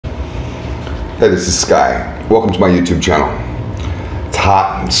Hey, this is Sky. Welcome to my YouTube channel. It's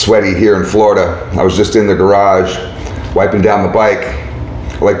hot and sweaty here in Florida. I was just in the garage wiping down the bike.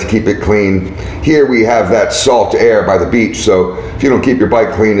 I like to keep it clean. Here we have that salt air by the beach, so if you don't keep your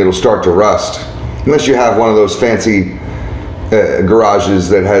bike clean, it'll start to rust. Unless you have one of those fancy garages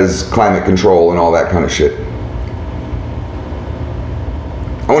that has climate control and all that kind of shit.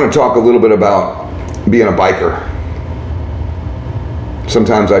 I want to talk a little bit about being a biker.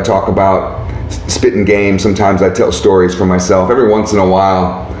 Sometimes I talk about spitting game, sometimes I tell stories for myself. Every once in a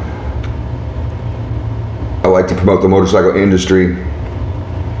while, I like to promote the motorcycle industry,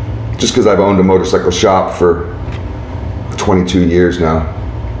 just because I've owned a motorcycle shop for 22 years now.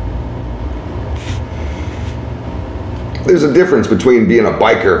 There's a difference between being a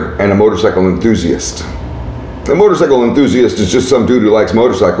biker and a motorcycle enthusiast. A motorcycle enthusiast is just some dude who likes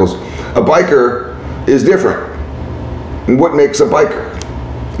motorcycles. A biker is different. And what makes a biker?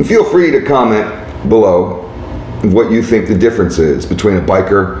 And feel free to comment below what you think the difference is between a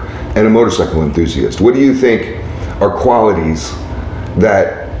biker and a motorcycle enthusiast. What do you think are qualities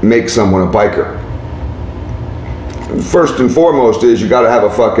that make someone a biker? First and foremost is you gotta have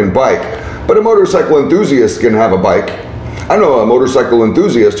a fucking bike. But a motorcycle enthusiast can have a bike. I know a motorcycle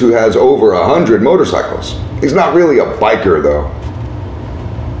enthusiast who has over 100 motorcycles. He's not really a biker though.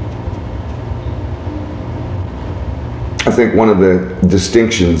 I think one of the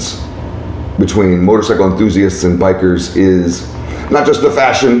distinctions between motorcycle enthusiasts and bikers is not just the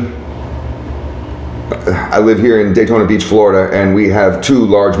fashion. I live here in Daytona Beach, Florida, and we have two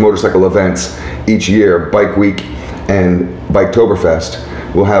large motorcycle events each year, Bike Week and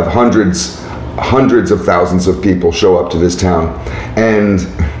Biketoberfest. We'll have hundreds of thousands of people show up to this town, and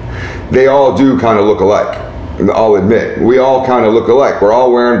they all do kind of look alike. I'll admit, we all kind of look alike. We're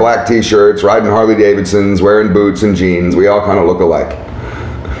all wearing black t-shirts, riding Harley Davidsons, wearing boots and jeans. We all kind of look alike.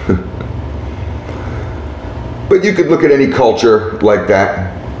 But you could look at any culture like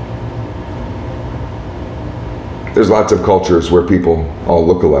that. There's lots of cultures where people all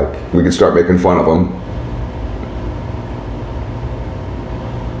look alike. We could start making fun of them.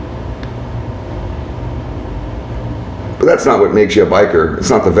 But that's not what makes you a biker. It's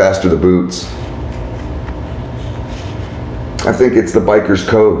not the vest or the boots. I think it's the biker's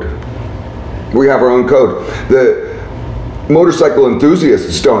code. We have our own code. The motorcycle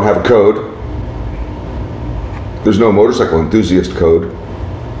enthusiasts don't have a code. There's no motorcycle enthusiast code.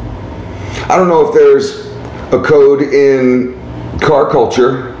 I don't know if there's a code in car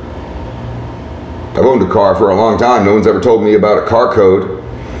culture. I've owned a car for a long time. No one's ever told me about a car code.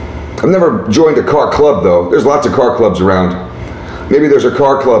 I've never joined a car club though. There's lots of car clubs around. Maybe there's a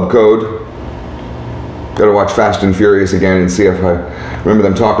car club code. Gotta watch Fast and Furious again and see if I remember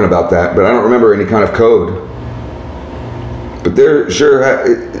them talking about that, but I don't remember any kind of code. But there sure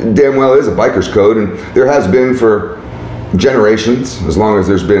damn well is a biker's code, and there has been for generations, as long as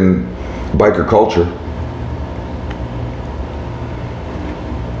there's been biker culture.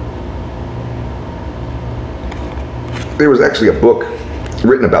 There was actually a book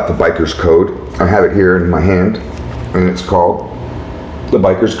written about the biker's code. I have it here in my hand, and it's called The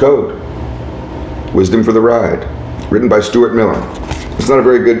Biker's Code. Wisdom for the Ride, written by Stuart Miller. It's not a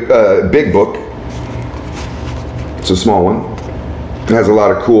very good, big book. It's a small one. It has a lot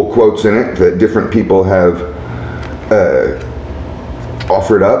of cool quotes in it that different people have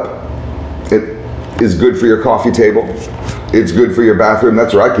offered up. It is good for your coffee table. It's good for your bathroom.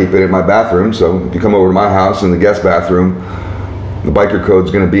 That's where I keep it, in my bathroom. So if you come over to my house in the guest bathroom, the biker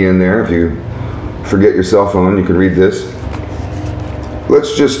code's gonna be in there. If you forget your cell phone, you can read this.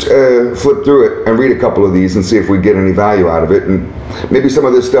 Let's just flip through it and read a couple of these and see if we get any value out of it. And maybe some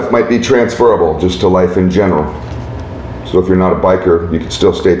of this stuff might be transferable just to life in general. So if you're not a biker, you can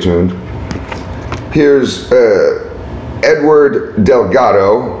still stay tuned. Here's Edward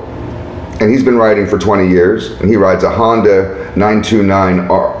Delgado, and he's been riding for 20 years, and he rides a Honda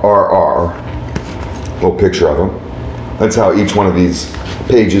 929RR. Little picture of him. That's how each one of these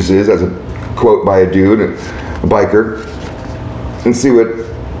pages is, as a quote by a dude, a biker. And see what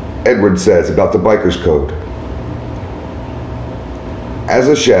Edward says about the biker's code. As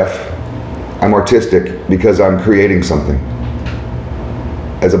a chef, I'm artistic because I'm creating something.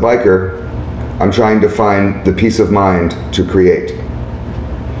 As a biker, I'm trying to find the peace of mind to create.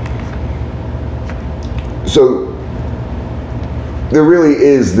 So there really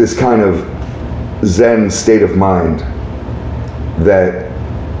is this kind of Zen state of mind that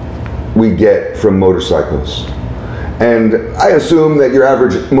we get from motorcycles. And I assume that your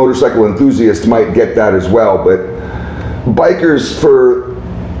average motorcycle enthusiast might get that as well, but bikers for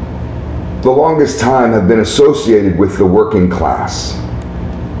the longest time have been associated with the working class.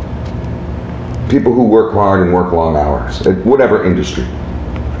 People who work hard and work long hours, at whatever industry.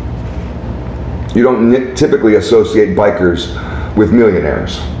 You don't typically associate bikers with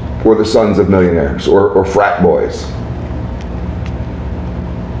millionaires, or the sons of millionaires, or frat boys.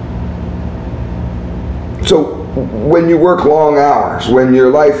 So when you work long hours, when your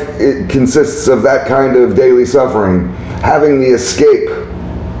life it consists of that kind of daily suffering, having the escape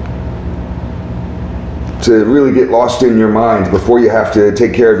to really get lost in your mind before you have to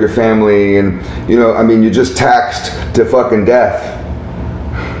take care of your family, and you know, I mean, you're just taxed to fucking death.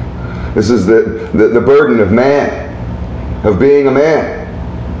 This is the burden of man, of being a man.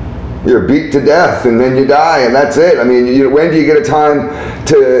 You're beat to death and then you die and that's it. I mean, when do you get a time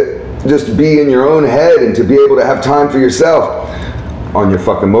to just be in your own head and to be able to have time for yourself? On your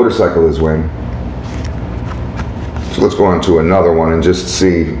fucking motorcycle is when. So let's go on to another one and just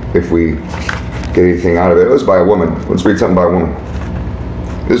see if we get anything out of it. Let's by a woman. Let's read something by a woman.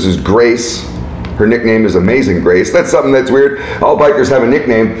 This is Grace. Her nickname is Amazing Grace. That's something that's weird. All bikers have a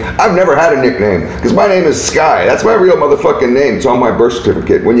nickname. I've never had a nickname because my name is Sky. That's my real motherfucking name. It's on my birth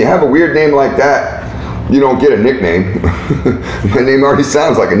certificate. When you have a weird name like that, you don't get a nickname. My name already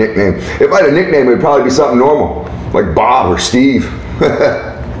sounds like a nickname. If I had a nickname, it would probably be something normal, like Bob or Steve.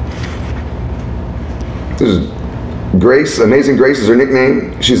 This is Grace. Amazing Grace is her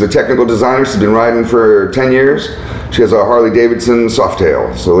nickname. She's a technical designer. She's been riding for 10 years. She has a Harley Davidson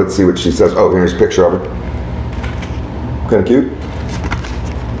Softail. So let's see what she says. Oh, here's a picture of her. Kind of cute.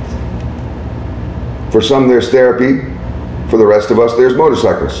 For some, there's therapy. For the rest of us, there's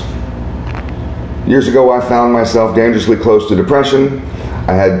motorcycles. Years ago, I found myself dangerously close to depression.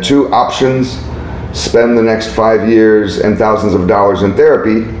 I had two options: spend the next 5 years and thousands of dollars in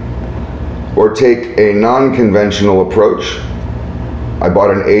therapy, or take a non-conventional approach. I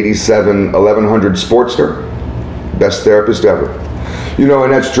bought an 87 1100 Sportster. Best therapist ever. You know,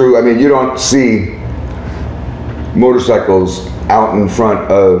 and that's true. I mean, you don't see motorcycles out in front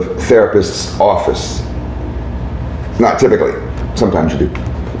of therapists' office. Not typically. Sometimes you do,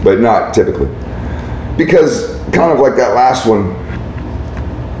 but not typically. Because kind of like that last one,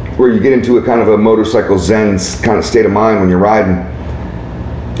 where you get into a kind of a motorcycle zen kind of state of mind when you're riding,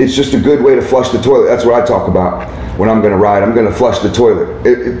 it's just a good way to flush the toilet. That's what I talk about when I'm going to ride. I'm going to flush the toilet.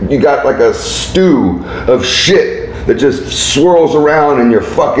 You got like a stew of shit that just swirls around in your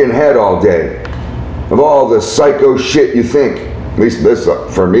fucking head all day, of all the psycho shit you think. At least this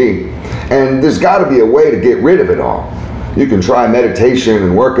for me. And there's got to be a way to get rid of it all. You can try meditation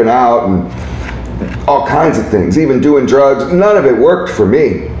and working out and all kinds of things, even doing drugs. None of it worked for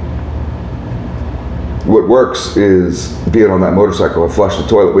me. What works is being on that motorcycle and flush the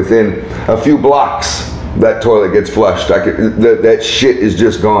toilet. Within a few blocks, that toilet gets flushed. That shit is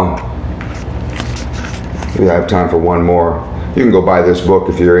just gone. We have time for one more. You can go buy this book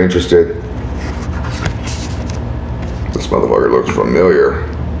if you're interested. This motherfucker looks familiar.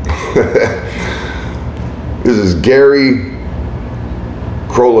 This is Gary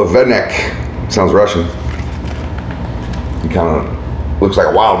Krolovenek. Sounds Russian. He kind of looks like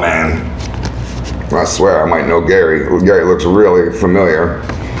a wild man. I swear I might know Gary. Gary looks really familiar.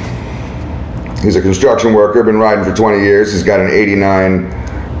 He's a construction worker, been riding for 20 years. He's got an 89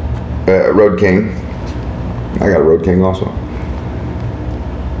 Road King. I got a Road King also.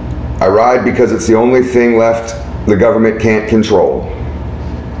 I ride because it's the only thing left the government can't control.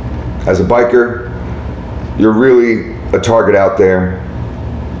 As a biker, you're really a target out there.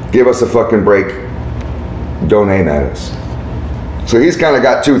 Give us a fucking break. Don't aim at us. So he's kind of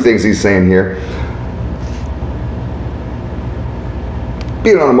got two things he's saying here.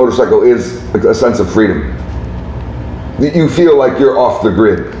 Being on a motorcycle is a sense of freedom. You feel like you're off the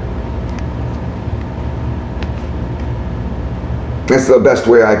grid. That's the best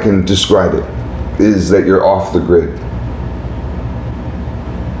way I can describe it, is that you're off the grid.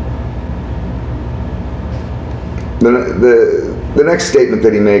 The next statement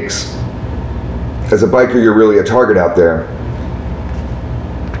that he makes, as a biker, you're really a target out there.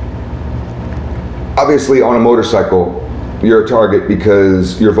 Obviously, on a motorcycle, you're a target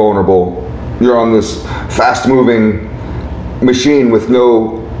because you're vulnerable. You're on this fast-moving machine with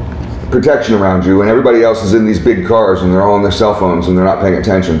no protection around you, and everybody else is in these big cars and they're all on their cell phones and they're not paying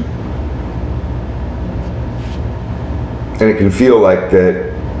attention. And it can feel like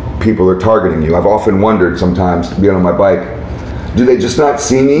that people are targeting you. I've often wondered sometimes, being on my bike, do they just not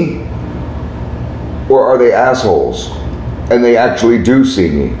see me? Or are they assholes and they actually do see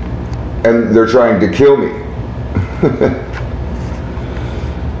me and they're trying to kill me?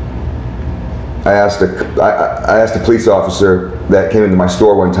 I asked a police officer that came into my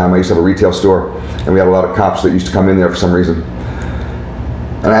store one time. I used to have a retail store, and we had a lot of cops that used to come in there for some reason.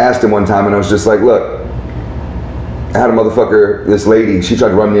 And I asked him one time, and I was just like, look, I had a motherfucker, this lady, she tried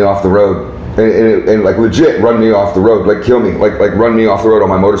to run me off the road. And like legit run me off the road, like kill me, like run me off the road on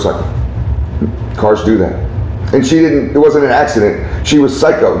my motorcycle. Cars do that. And she didn't, it wasn't an accident. She was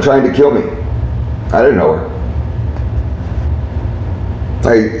psycho, trying to kill me. I didn't know her.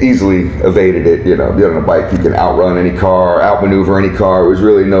 I easily evaded it, you know, being on a bike, you can outrun any car, outmaneuver any car. It was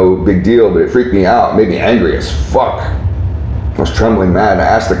really no big deal, but it freaked me out, made me angry as fuck. I was trembling mad. I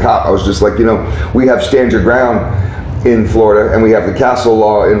asked the cop, I was just like, you know, we have stand your ground in Florida, and we have the castle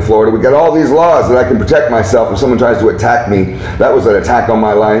law in Florida. We got all these laws that I can protect myself if someone tries to attack me. That was an attack on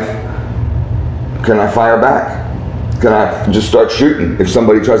my life. Can I fire back? Can I just start shooting if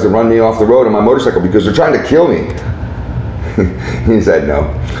somebody tries to run me off the road on my motorcycle because they're trying to kill me? He said no.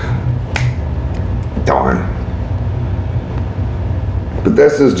 Darn. But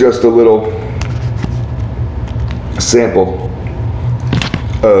this is just a little sample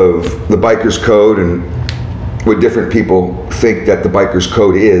of the biker's code and what different people think that the biker's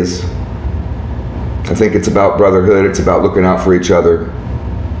code is. I think it's about brotherhood, it's about looking out for each other.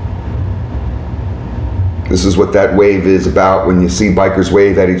 This is what that wave is about when you see bikers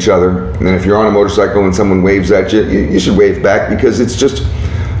wave at each other. And if you're on a motorcycle and someone waves at you, you should wave back, because it's just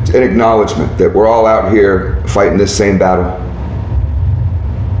an acknowledgement that we're all out here fighting this same battle.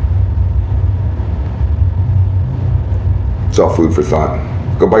 It's all food for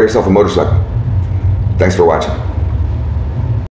thought. Go buy yourself a motorcycle. Thanks for watching.